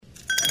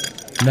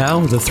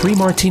Now, the Three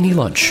Martini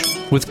Lunch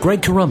with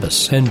Greg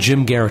Corombos and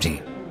Jim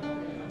Garrity.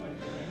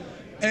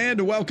 And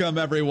welcome,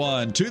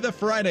 everyone, to the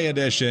Friday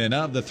edition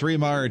of the Three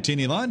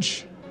Martini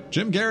Lunch.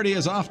 Jim Garrity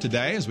is off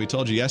today. As we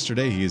told you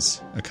yesterday,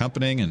 he's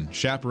accompanying and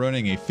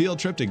chaperoning a field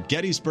trip to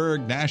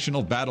Gettysburg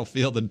National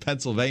Battlefield in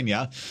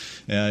Pennsylvania.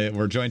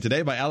 We're joined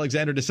today by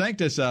Alexandra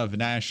DeSanctis of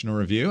National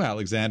Review.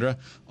 Alexandra,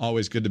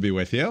 always good to be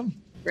with you.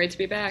 Great to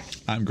be back.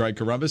 I'm Greg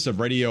Corombos of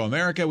Radio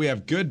America. We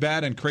have good,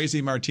 bad, and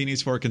crazy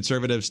martinis for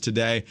conservatives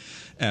today,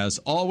 as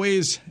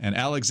always. And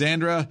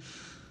Alexandra,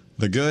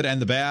 the good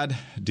and the bad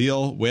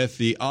deal with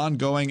the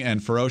ongoing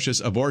and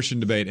ferocious abortion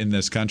debate in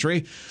this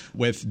country,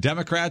 with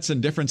Democrats in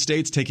different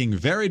states taking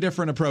very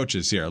different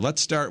approaches here.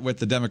 Let's start with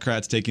the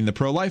Democrats taking the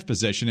pro-life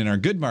position. In our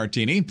good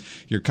martini,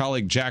 your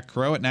colleague Jack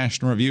Crow at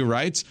National Review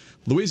writes,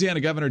 Louisiana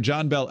Governor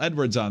John Bel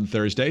Edwards on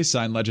Thursday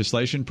signed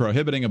legislation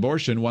prohibiting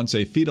abortion once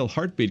a fetal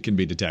heartbeat can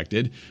be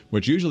detected,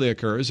 which usually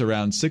occurs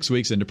around 6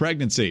 weeks into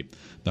pregnancy.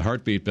 The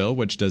heartbeat bill,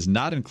 which does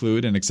not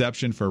include an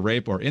exception for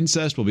rape or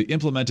incest, will be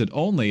implemented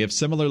only if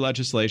similar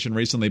legislation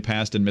recently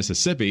passed in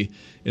Mississippi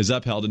is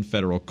upheld in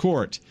federal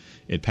court.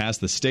 It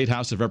passed the State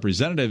House of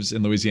Representatives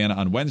in Louisiana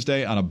on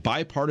Wednesday on a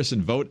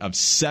bipartisan vote of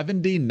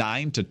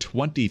 79 to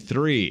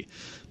 23.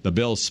 The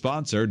bill's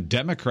sponsor,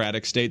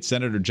 Democratic State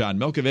Senator John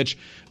Milkovich,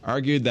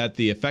 argued that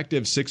the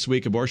effective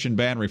 6-week abortion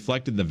ban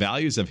reflected the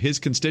values of his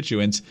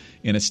constituents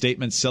in a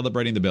statement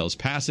celebrating the bill's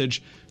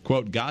passage.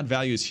 Quote, God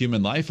values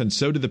human life, and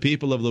so do the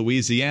people of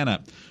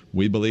Louisiana.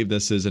 We believe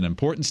this is an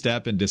important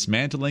step in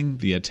dismantling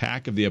the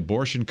attack of the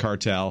abortion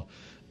cartel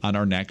on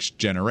our next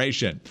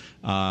generation.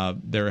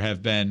 There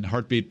have been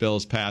heartbeat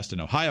bills passed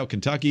in Ohio,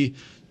 Kentucky,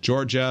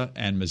 Georgia,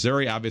 and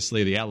Missouri.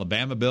 Obviously, the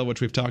Alabama bill,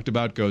 which we've talked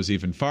about, goes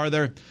even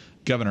farther.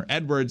 Governor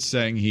Edwards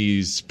saying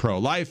he's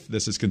pro-life.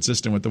 This is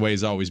consistent with the way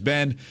he's always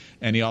been.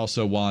 And he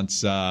also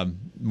wants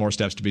more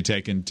steps to be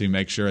taken to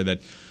make sure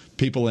that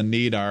people in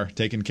need are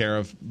taken care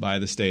of by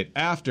the state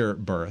after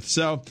birth.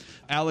 So,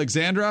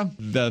 Alexandra,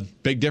 the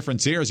big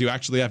difference here is you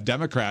actually have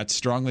Democrats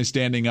strongly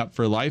standing up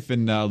for life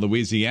in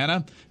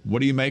Louisiana.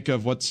 What do you make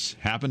of what's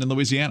happened in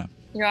Louisiana?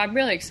 You know, I'm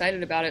really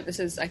excited about it. This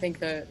is, I think,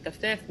 the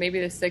fifth, maybe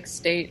the sixth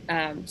state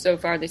so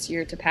far this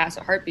year to pass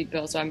a heartbeat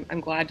bill. So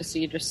I'm glad to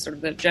see just sort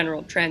of the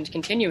general trend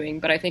continuing.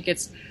 But I think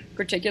it's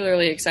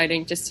particularly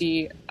exciting to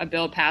see a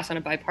bill pass on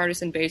a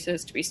bipartisan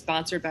basis, to be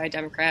sponsored by a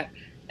Democrat,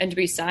 and to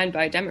be signed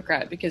by a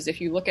Democrat. Because if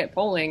you look at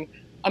polling,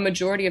 a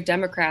majority of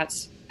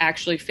Democrats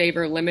actually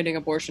favor limiting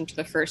abortion to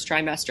the first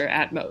trimester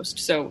at most.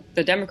 So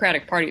the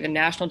Democratic Party, the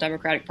National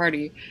Democratic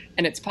Party,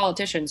 and its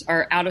politicians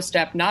are out of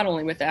step not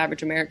only with the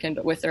average American,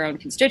 but with their own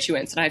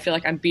constituents. And I feel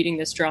like I'm beating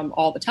this drum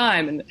all the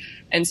time.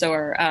 And so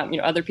are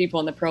other people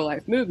in the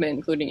pro-life movement,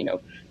 including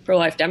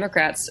pro-life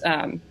Democrats,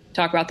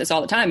 talk about this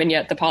all the time. And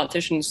yet the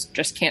politicians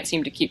just can't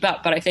seem to keep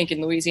up. But I think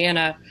in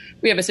Louisiana,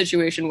 we have a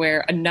situation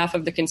where enough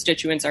of the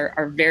constituents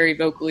are very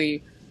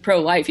vocally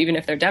pro-life, even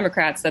if they're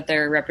Democrats, that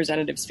their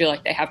representatives feel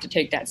like they have to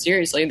take that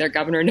seriously. Their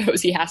governor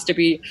knows he has to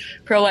be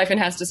pro-life and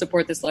has to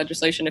support this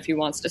legislation if he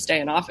wants to stay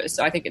in office.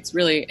 So I think it's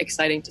really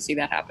exciting to see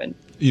that happen.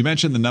 You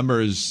mentioned the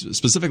numbers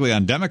specifically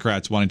on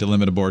Democrats wanting to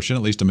limit abortion,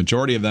 at least a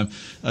majority of them,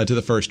 to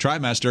the first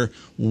trimester.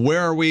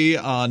 Where are we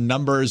on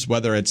numbers,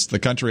 whether it's the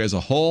country as a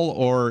whole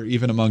or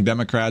even among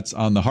Democrats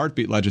on the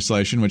heartbeat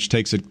legislation, which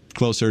takes it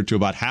closer to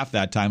about half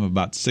that time of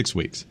about 6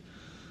 weeks?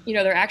 You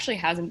know, there actually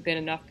hasn't been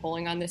enough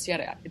polling on this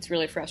yet. It's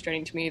really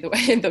frustrating to me the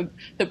way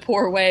the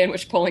poor way in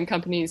which polling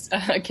companies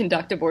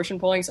conduct abortion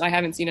polling. So I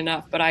haven't seen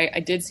enough, but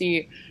I did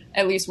see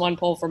at least one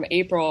poll from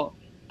April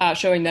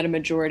showing that a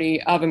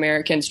majority of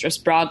Americans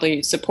just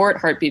broadly support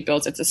heartbeat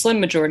bills. It's a slim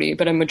majority,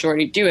 but a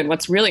majority do. And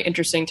what's really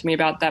interesting to me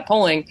about that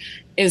polling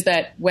is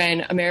that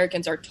when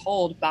Americans are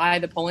told by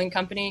the polling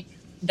company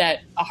that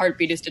a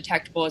heartbeat is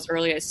detectable as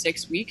early as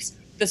 6 weeks,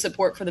 the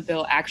support for the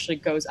bill actually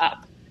goes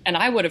up. And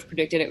I would have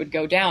predicted it would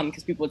go down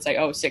because people would say,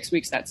 6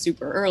 weeks, that's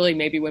super early.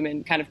 Maybe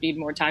women kind of need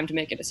more time to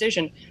make a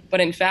decision. But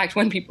in fact,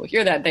 when people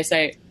hear that, they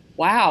say,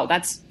 wow,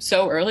 that's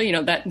so early,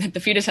 that the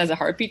fetus has a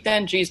heartbeat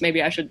then. Geez,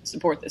 maybe I should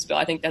support this bill.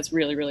 I think that's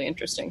really, really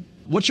interesting.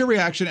 What's your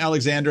reaction,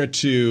 Alexandra,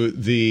 to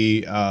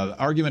the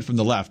argument from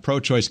the left,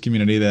 pro-choice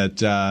community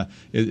that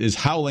is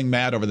howling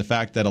mad over the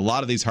fact that a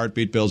lot of these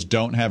heartbeat bills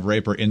don't have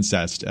rape or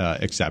incest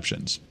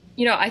exceptions?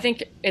 I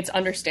think it's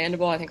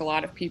understandable. I think a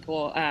lot of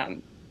people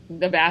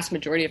the vast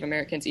majority of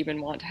Americans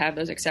even want to have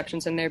those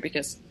exceptions in there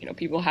because,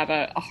 people have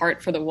a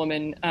heart for the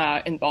woman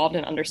involved,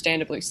 and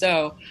understandably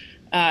so.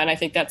 And I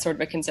think that's sort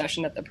of a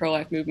concession that the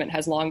pro-life movement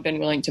has long been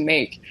willing to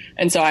make.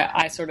 And so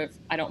I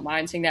don't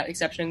mind seeing that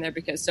exception in there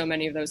because so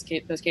many of those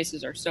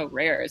cases are so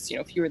rare. It's,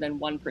 fewer than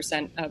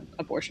 1% of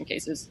abortion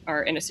cases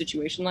are in a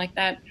situation like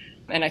that.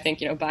 And I think,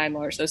 by and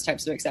large, those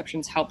types of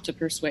exceptions help to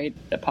persuade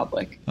the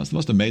public. That's the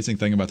most amazing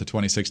thing about the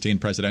 2016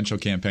 presidential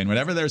campaign.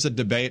 Whenever there's a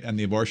debate and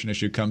the abortion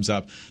issue comes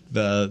up,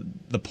 the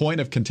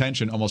point of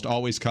contention almost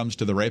always comes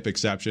to the rape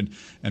exception.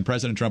 And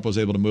President Trump was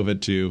able to move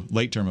it to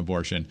late-term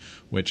abortion,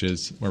 which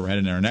is where we're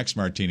headed in our next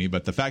martini.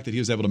 But the fact that he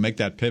was able to make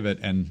that pivot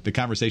and the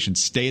conversation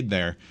stayed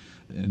there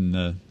in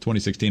the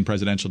 2016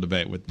 presidential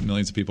debate with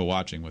millions of people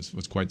watching was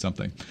quite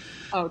something.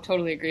 Oh,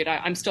 totally agreed.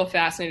 I'm still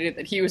fascinated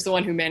that he was the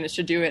one who managed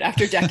to do it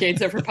after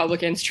decades of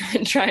Republicans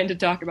trying to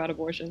talk about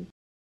abortion.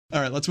 All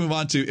right, let's move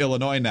on to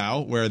Illinois now,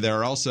 where there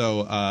are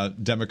also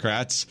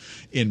Democrats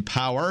in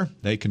power.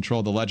 They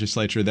control the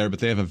legislature there, but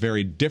they have a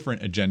very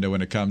different agenda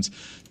when it comes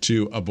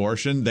to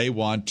abortion. They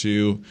want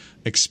to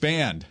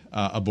expand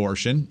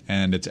abortion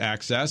and its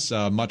access,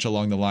 much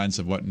along the lines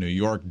of what New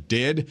York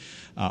did.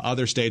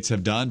 Other states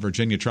have done.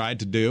 Virginia tried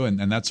to do,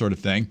 and that sort of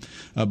thing.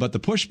 But the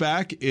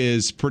pushback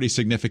is pretty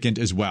significant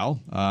as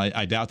well.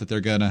 I doubt that they're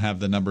going to have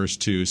the numbers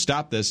to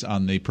stop this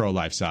on the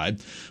pro-life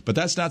side. But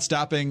that's not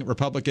stopping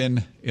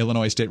Republican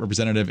Illinois State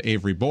Representative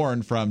Avery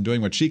Bourne from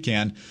doing what she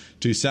can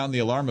to sound the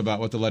alarm about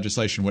what the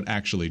legislation would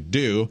actually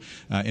do.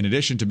 In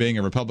addition to being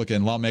a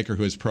Republican lawmaker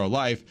who is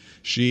pro-life,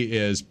 she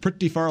is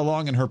pretty far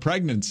along in her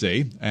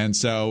pregnancy. And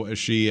so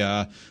she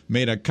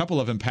made a couple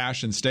of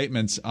impassioned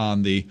statements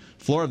on the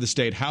floor of the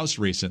state house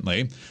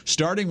recently,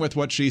 starting with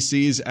what she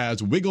sees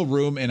as wiggle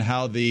room in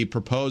how the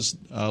proposed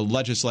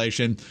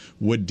legislation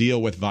would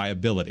deal with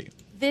viability.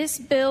 This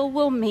bill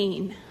will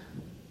mean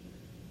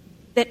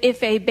that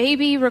if a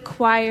baby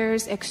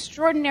requires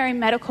extraordinary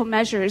medical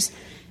measures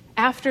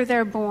after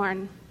they're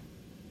born,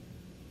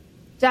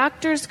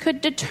 doctors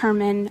could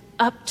determine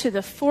up to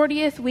the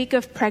 40th week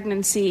of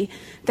pregnancy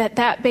that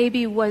that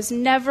baby was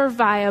never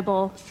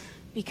viable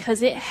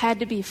because it had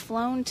to be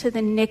flown to the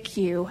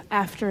NICU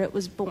after it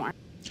was born.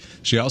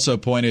 She also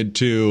pointed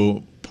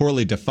to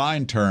poorly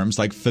defined terms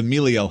like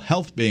familial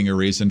health being a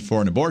reason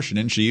for an abortion,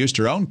 and she used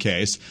her own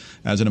case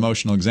as an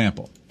emotional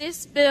example.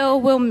 This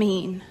bill will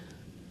mean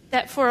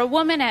that for a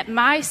woman at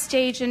my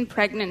stage in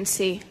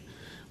pregnancy,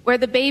 where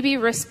the baby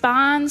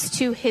responds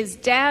to his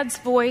dad's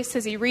voice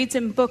as he reads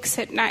him books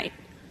at night,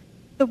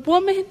 the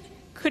woman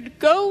could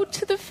go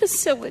to the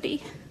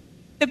facility.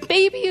 The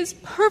baby is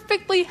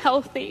perfectly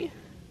healthy.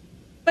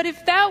 But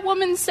if that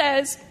woman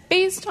says,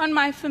 based on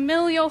my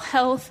familial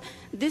health,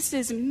 this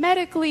is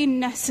medically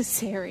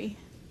necessary,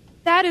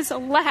 that is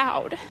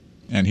allowed.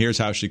 And here's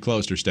how she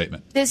closed her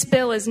statement. This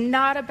bill is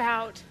not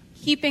about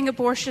keeping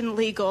abortion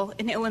legal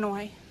in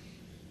Illinois.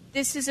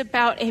 This is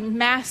about a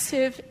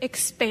massive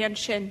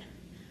expansion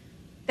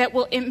that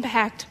will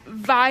impact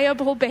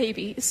viable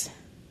babies,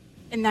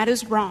 and that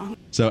is wrong.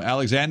 So,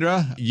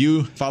 Alexandra,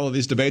 you follow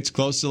these debates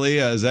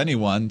closely as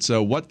anyone.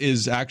 So what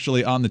is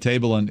actually on the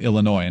table in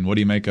Illinois, and what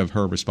do you make of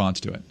her response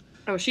to it?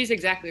 Oh, she's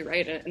exactly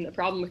right. And the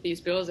problem with these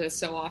bills is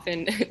so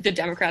often the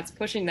Democrats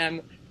pushing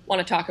them want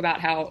to talk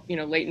about how,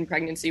 late in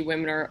pregnancy,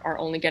 women are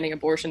only getting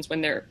abortions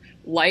when their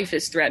life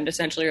is threatened,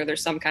 essentially, or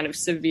there's some kind of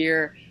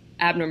severe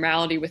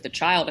abnormality with the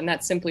child. And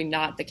that's simply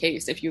not the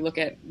case. If you look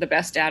at the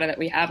best data that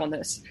we have on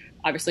this,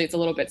 obviously it's a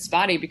little bit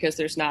spotty because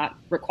there's not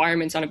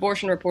requirements on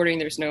abortion reporting.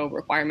 There's no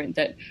requirement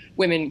that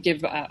women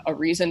give a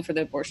reason for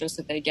the abortions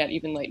that they get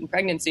even late in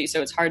pregnancy.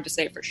 So it's hard to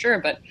say for sure.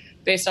 But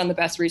based on the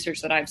best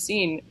research that I've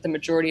seen, the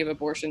majority of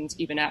abortions,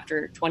 even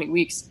after 20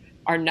 weeks,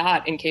 are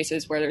not in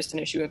cases where there's an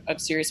issue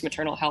of serious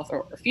maternal health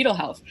or fetal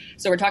health.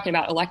 So we're talking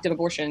about elective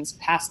abortions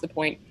past the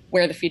point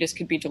where the fetus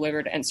could be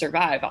delivered and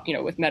survive,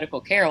 with medical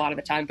care a lot of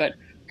the time, but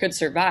could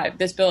survive.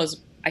 This bill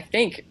is, I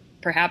think,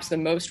 perhaps the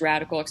most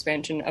radical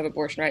expansion of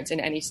abortion rights in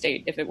any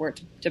state if it were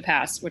to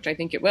pass, which I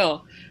think it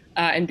will,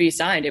 and be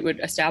signed. It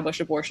would establish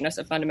abortion as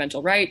a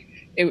fundamental right.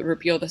 It would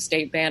repeal the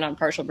state ban on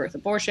partial birth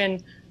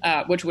abortion,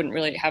 which wouldn't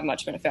really have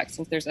much of an effect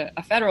since there's a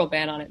federal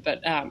ban on it,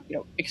 but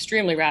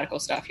extremely radical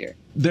stuff here.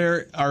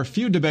 There are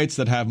few debates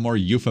that have more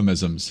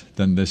euphemisms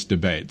than this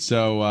debate.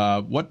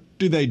 So what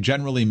do they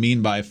generally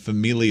mean by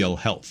familial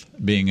health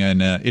being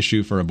an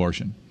issue for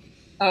abortion?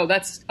 Oh,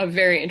 that's a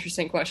very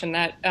interesting question.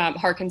 That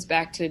harkens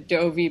back to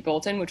Doe v.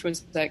 Bolton, which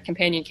was the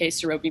companion case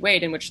to Roe v.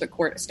 Wade, in which the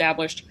court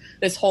established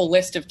this whole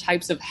list of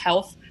types of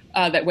health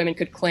that women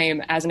could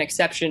claim as an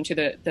exception to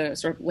the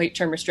sort of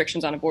late-term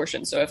restrictions on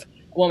abortion. So if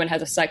a woman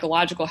has a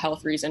psychological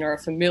health reason or a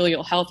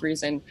familial health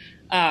reason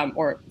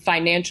or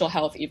financial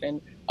health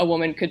even, a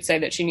woman could say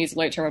that she needs a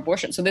late-term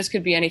abortion. So this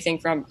could be anything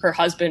from her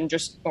husband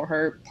or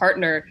her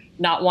partner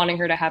not wanting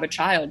her to have a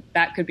child.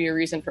 That could be a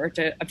reason for her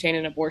to obtain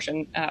an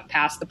abortion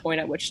past the point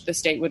at which the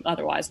state would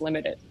otherwise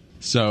limit it.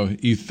 So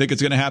you think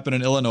it's going to happen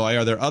in Illinois?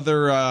 Are there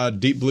other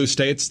deep blue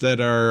states that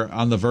are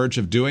on the verge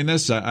of doing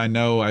this?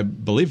 I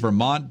believe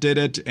Vermont did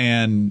it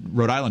and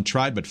Rhode Island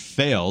tried but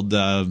failed.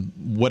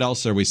 What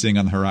else are we seeing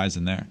on the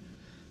horizon there?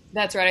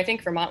 That's right. I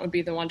think Vermont would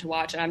be the one to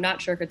watch. And I'm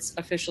not sure if it's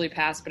officially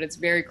passed, but it's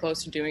very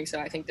close to doing so.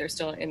 I think they're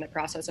still in the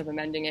process of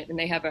amending it. And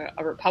they have a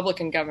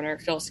Republican governor,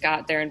 Phil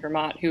Scott, there in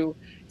Vermont, who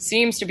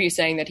seems to be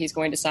saying that he's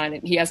going to sign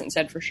it. He hasn't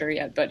said for sure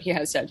yet, but he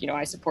has said,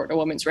 I support a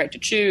woman's right to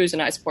choose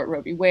and I support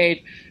Roe v.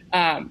 Wade,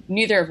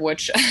 neither of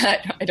which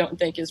I don't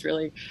think is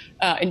really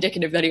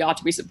indicative that he ought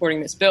to be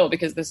supporting this bill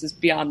because this is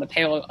beyond the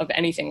pale of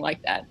anything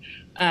like that.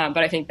 But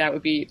I think that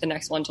would be the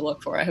next one to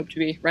look for. I hope to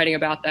be writing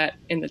about that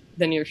in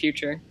the near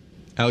future.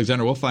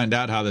 Alexander, we'll find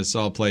out how this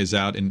all plays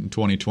out in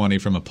 2020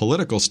 from a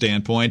political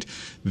standpoint.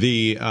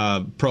 The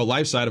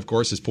pro-life side, of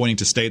course, is pointing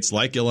to states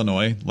like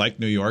Illinois, like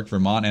New York,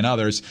 Vermont, and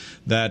others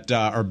that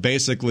are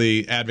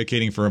basically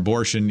advocating for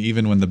abortion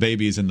even when the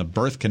baby's in the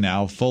birth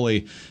canal,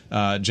 fully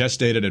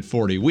gestated at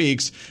 40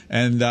 weeks.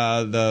 And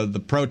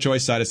the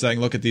pro-choice side is saying,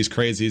 look at these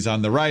crazies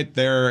on the right.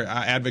 They're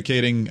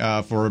advocating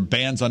for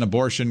bans on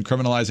abortion,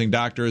 criminalizing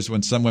doctors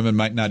when some women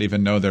might not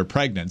even know they're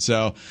pregnant.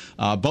 So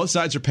both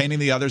sides are painting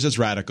the others as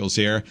radicals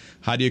here.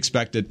 How do you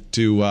expect it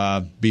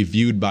to be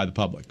viewed by the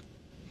public?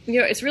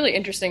 It's really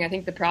interesting. I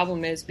think the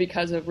problem is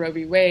because of Roe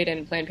v. Wade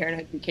and Planned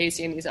Parenthood v.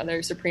 Casey and these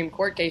other Supreme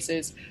Court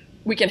cases,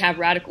 we can have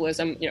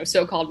radicalism,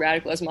 so-called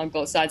radicalism on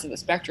both sides of the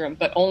spectrum,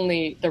 but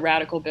only the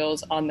radical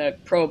bills on the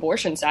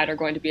pro-abortion side are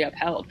going to be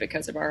upheld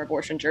because of our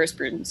abortion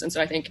jurisprudence. And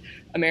so I think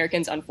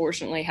Americans,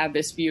 unfortunately, have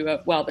this view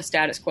of, well, the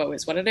status quo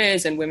is what it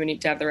is, and women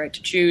need to have the right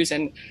to choose.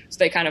 And so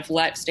they kind of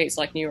let states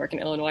like New York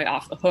and Illinois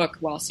off the hook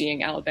while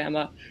seeing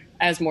Alabama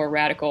as more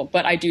radical.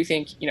 But I do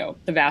think,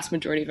 the vast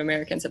majority of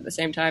Americans at the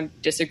same time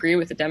disagree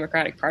with the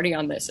Democratic Party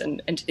on this.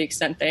 And to the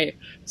extent they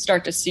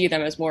start to see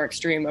them as more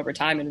extreme over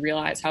time and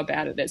realize how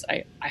bad it is,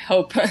 I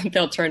hope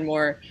they'll turn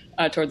more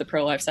toward the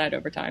pro-life side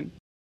over time.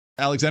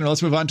 Alexander,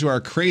 let's move on to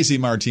our crazy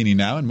martini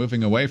now. And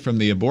moving away from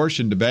the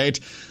abortion debate,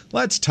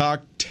 let's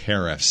talk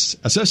tariffs.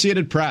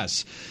 Associated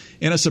Press.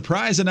 In a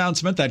surprise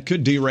announcement that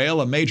could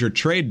derail a major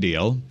trade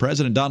deal,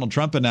 President Donald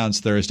Trump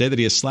announced Thursday that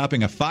he is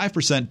slapping a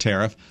 5%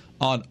 tariff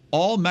on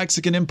all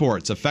Mexican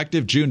imports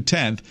effective June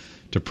 10th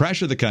to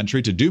pressure the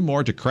country to do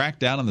more to crack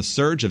down on the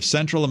surge of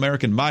Central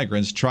American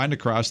migrants trying to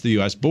cross the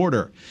U.S.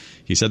 border.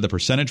 He said the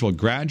percentage will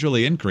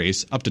gradually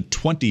increase up to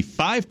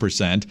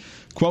 25%,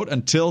 quote,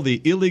 until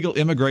the illegal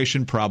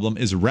immigration problem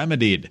is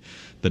remedied.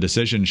 The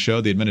decision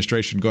showed the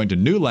administration going to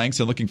new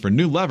lengths and looking for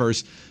new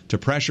levers to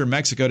pressure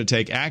Mexico to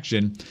take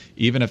action,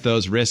 even if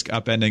those risk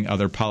upending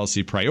other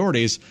policy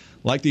priorities,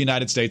 like the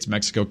United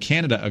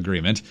States-Mexico-Canada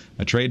agreement,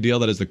 a trade deal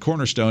that is the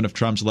cornerstone of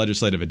Trump's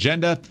legislative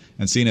agenda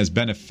and seen as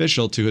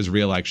beneficial to his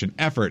re-election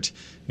effort.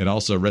 It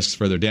also risks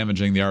further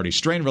damaging the already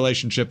strained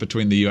relationship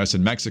between the U.S.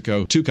 and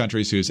Mexico, two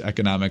countries whose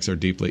economics are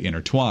deeply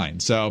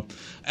intertwined. So,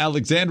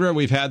 Alexandra,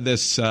 we've had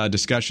this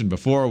discussion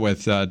before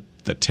with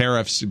the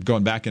tariffs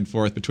going back and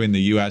forth between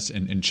the U.S.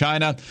 and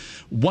China.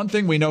 One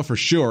thing we know for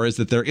sure is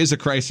that there is a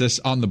crisis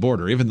on the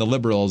border. Even the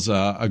liberals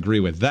agree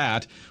with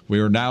that. We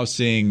are now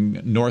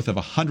seeing north of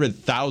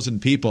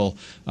 100,000 people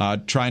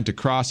trying to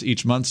cross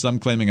each month, some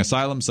claiming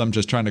asylum, some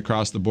just trying to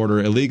cross the border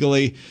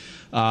illegally.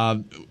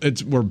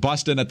 We're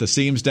busting at the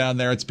seams down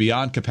there. It's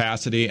beyond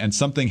capacity, and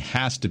something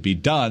has to be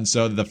done.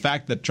 So the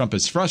fact that Trump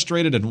is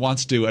frustrated and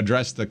wants to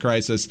address the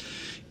crisis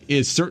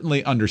is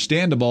certainly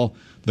understandable.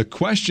 The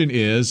question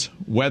is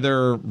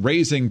whether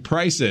raising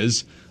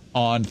prices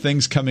on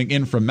things coming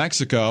in from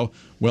Mexico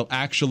will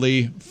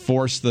actually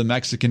force the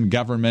Mexican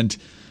government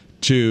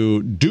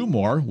to do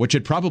more, which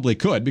it probably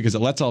could because it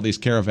lets all these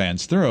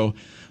caravans through.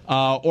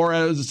 Or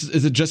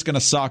is it just going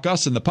to sock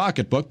us in the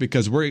pocketbook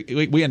because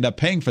we end up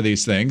paying for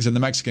these things and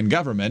the Mexican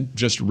government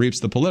just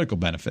reaps the political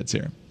benefits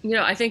here?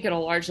 I think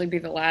it'll largely be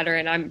the latter.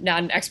 And I'm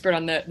not an expert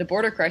on the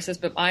border crisis,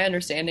 but my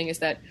understanding is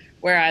that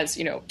whereas,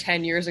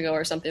 10 years ago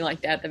or something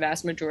like that, the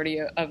vast majority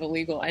of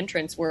illegal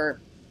entrants were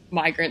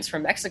migrants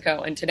from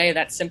Mexico. And today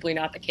that's simply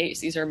not the case.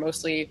 These are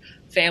mostly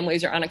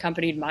families or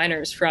unaccompanied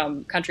minors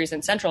from countries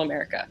in Central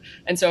America.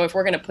 And so if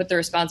we're going to put the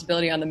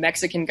responsibility on the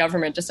Mexican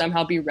government to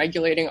somehow be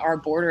regulating our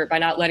border by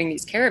not letting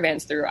these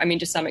caravans through, I mean,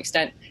 to some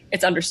extent,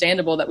 it's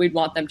understandable that we'd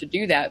want them to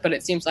do that. But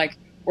it seems like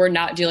we're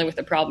not dealing with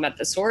the problem at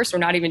the source. We're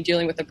not even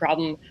dealing with the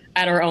problem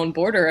at our own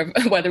border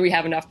of whether we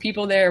have enough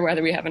people there,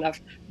 whether we have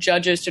enough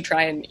judges to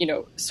try and,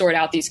 sort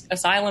out these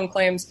asylum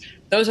claims.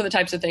 Those are the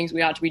types of things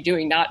we ought to be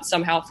doing, not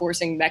somehow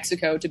forcing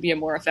Mexico to be a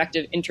more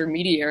effective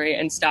intermediary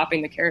and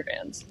stopping the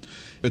caravans.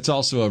 It's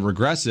also a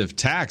regressive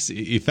tax,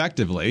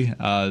 effectively.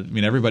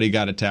 Everybody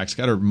got a tax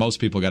cut, or most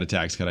people got a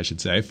tax cut, I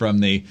should say, from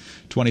the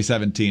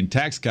 2017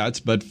 tax cuts.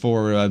 But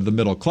for the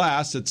middle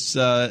class, it's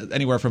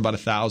anywhere from about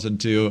 $1,000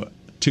 to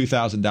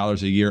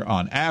 $2,000 a year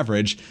on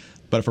average.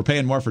 But if we're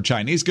paying more for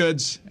Chinese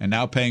goods and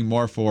now paying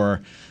more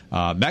for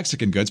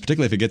Mexican goods,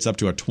 particularly if it gets up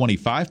to a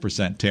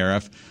 25%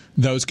 tariff,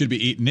 those could be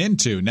eaten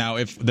into. Now,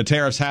 if the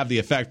tariffs have the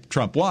effect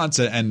Trump wants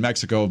and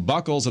Mexico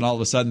buckles and all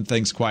of a sudden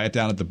things quiet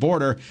down at the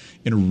border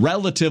in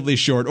relatively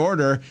short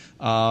order,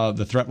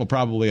 the threat will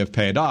probably have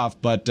paid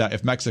off. But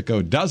if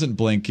Mexico doesn't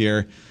blink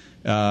here,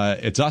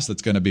 it's us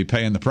that's going to be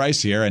paying the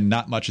price here, and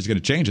not much is going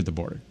to change at the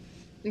border.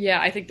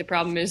 Yeah, I think the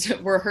problem is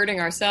we're hurting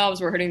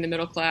ourselves, we're hurting the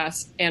middle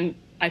class, and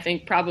I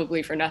think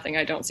probably for nothing,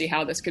 I don't see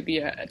how this could be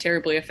a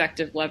terribly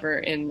effective lever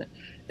in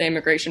the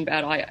immigration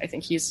battle. I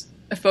think he's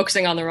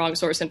focusing on the wrong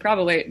source, and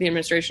probably the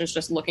administration is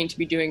just looking to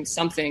be doing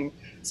something,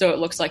 so it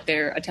looks like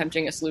they're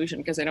attempting a solution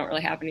because they don't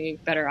really have any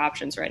better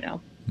options right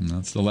now.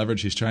 That's the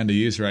leverage he's trying to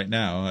use right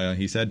now.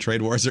 He said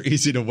trade wars are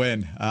easy to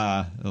win.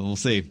 We'll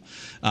see.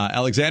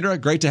 Alexandra,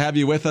 great to have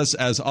you with us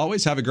as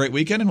always. Have a great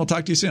weekend, and we'll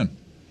talk to you soon.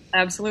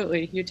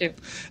 Absolutely. You too.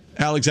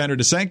 Alexandra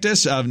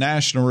DeSanctis of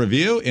National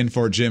Review in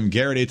for Jim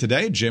Garrity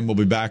today. Jim will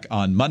be back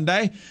on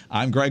Monday.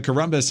 I'm Greg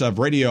Corombos of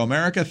Radio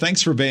America.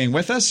 Thanks for being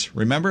with us.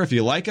 Remember, if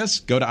you like us,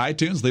 go to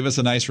iTunes, leave us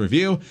a nice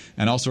review,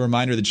 and also a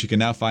reminder that you can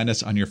now find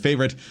us on your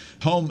favorite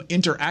home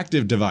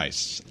interactive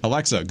device.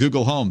 Alexa,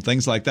 Google Home,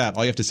 things like that.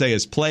 All you have to say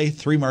is play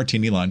 3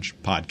 Martini Lunch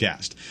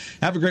podcast.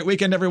 Have a great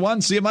weekend,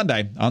 everyone. See you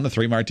Monday on the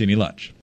 3 Martini Lunch.